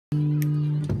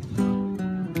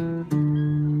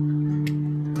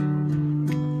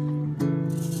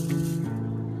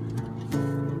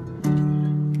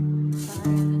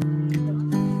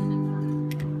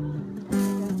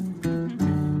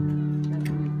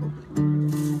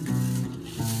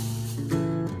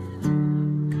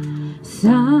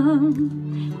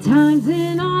Sometimes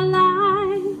in our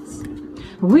lives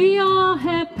we all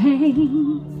have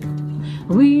pain,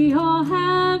 we all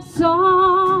have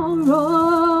sorrow,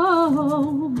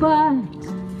 but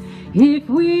if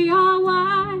we are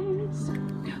wise,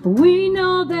 we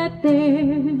know that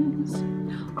there's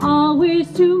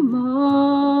always tomorrow.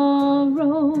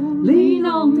 Lean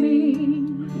on me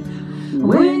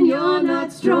when you're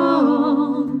not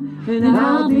strong, and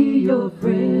I'll be your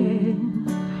friend.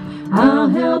 I'll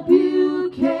help you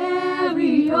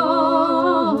carry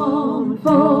on,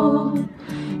 for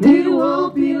it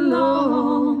won't be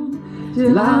long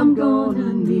till I'm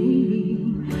gonna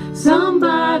need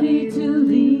somebody to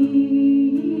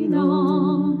lean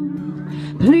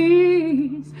on.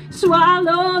 Please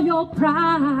swallow your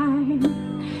pride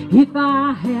if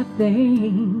I have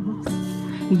things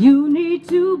you need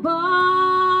to borrow,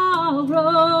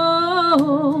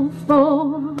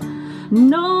 for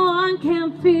no one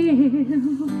can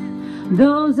fill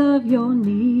those of your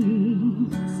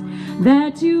needs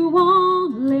that you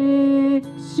won't let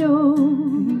show.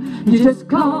 You just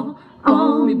call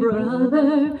on me,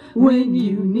 brother, when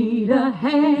you need a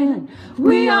hand.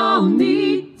 We all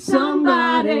need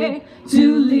somebody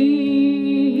to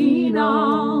lean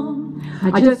on.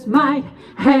 I just might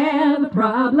have a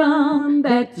problem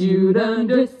that you'd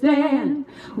understand.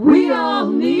 We all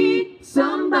need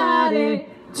somebody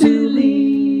to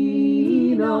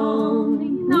lean on.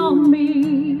 Lean on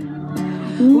me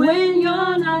when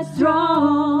you're not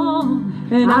strong,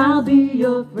 and I'll be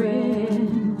your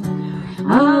friend.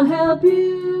 I'll help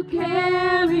you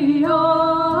carry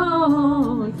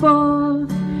on, for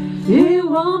it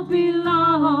won't be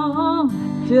long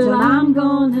till I'm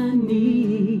gonna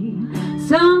need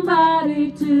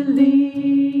somebody to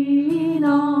lean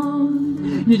on.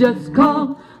 You just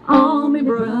call on me,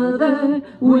 brother,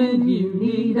 when you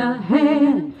need a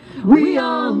hand. We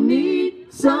all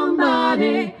need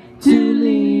somebody to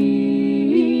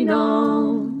lean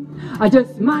on. I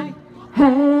just might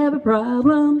have a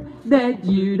problem that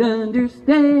you'd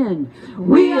understand.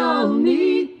 We all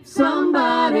need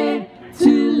somebody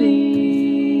to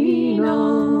lean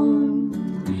on.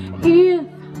 If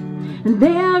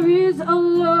there is a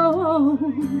load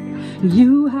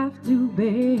you have to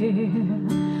bear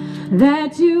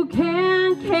that you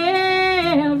can't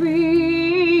carry,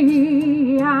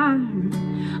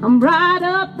 I'm right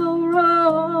up the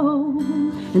road,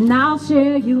 and I'll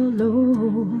share your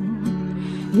load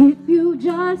if you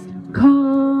just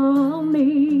call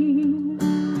me.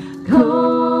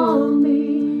 Call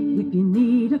me if you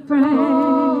need a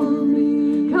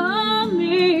friend. Call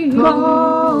me.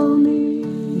 Call me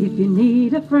if you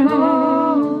need a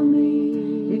friend.